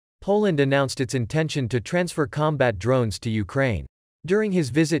Poland announced its intention to transfer combat drones to Ukraine. During his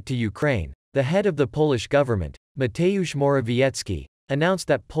visit to Ukraine, the head of the Polish government, Mateusz Morawiecki, announced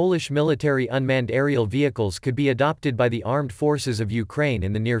that Polish military unmanned aerial vehicles could be adopted by the armed forces of Ukraine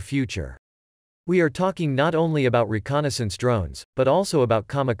in the near future. We are talking not only about reconnaissance drones, but also about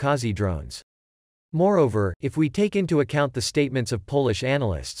kamikaze drones. Moreover, if we take into account the statements of Polish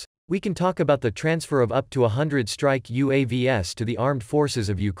analysts, we can talk about the transfer of up to 100 strike UAVs to the armed forces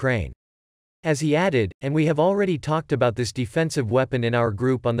of Ukraine. As he added, and we have already talked about this defensive weapon in our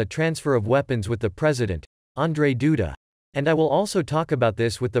group on the transfer of weapons with the President, Andrzej Duda, and I will also talk about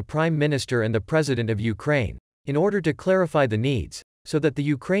this with the Prime Minister and the President of Ukraine, in order to clarify the needs, so that the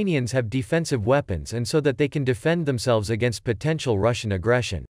Ukrainians have defensive weapons and so that they can defend themselves against potential Russian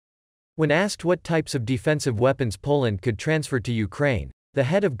aggression. When asked what types of defensive weapons Poland could transfer to Ukraine, the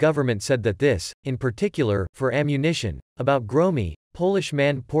head of government said that this, in particular, for ammunition, about Gromy, Polish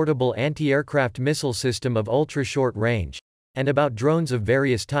manned portable anti-aircraft missile system of ultra-short range, and about drones of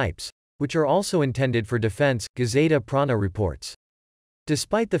various types, which are also intended for defense, Gazeta Prawna reports.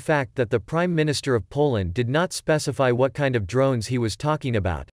 Despite the fact that the Prime Minister of Poland did not specify what kind of drones he was talking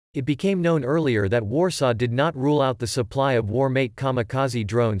about, it became known earlier that Warsaw did not rule out the supply of war-mate kamikaze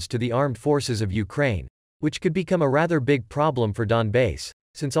drones to the armed forces of Ukraine, which could become a rather big problem for Donbass,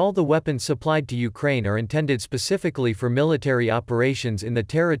 since all the weapons supplied to Ukraine are intended specifically for military operations in the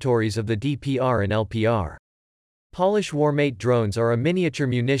territories of the DPR and LPR. Polish war-mate drones are a miniature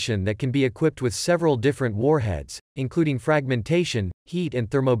munition that can be equipped with several different warheads, including fragmentation, heat and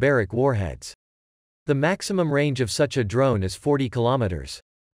thermobaric warheads. The maximum range of such a drone is 40 kilometers.